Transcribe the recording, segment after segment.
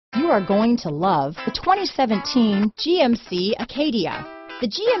are going to love the 2017 GMC Acadia. The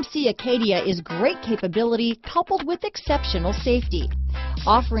GMC Acadia is great capability coupled with exceptional safety.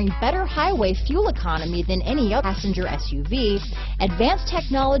 Offering better highway fuel economy than any other passenger SUV, advanced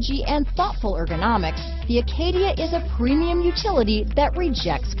technology and thoughtful ergonomics, the Acadia is a premium utility that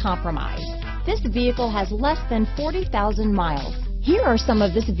rejects compromise. This vehicle has less than 40,000 miles. Here are some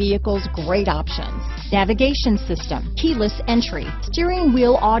of this vehicle's great options: navigation system, keyless entry, steering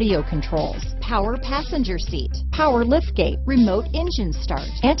wheel audio controls, power passenger seat, power liftgate, remote engine start,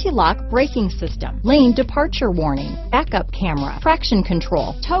 anti-lock braking system, lane departure warning, backup camera, traction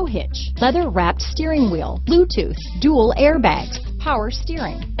control, tow hitch, leather-wrapped steering wheel, Bluetooth, dual airbags, power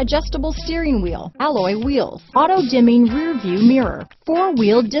steering, adjustable steering wheel, alloy wheels, auto-dimming rear view mirror,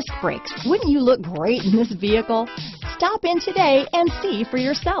 four-wheel disc brakes. Wouldn't you look great in this vehicle? Stop in today and see for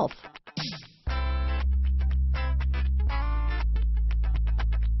yourself.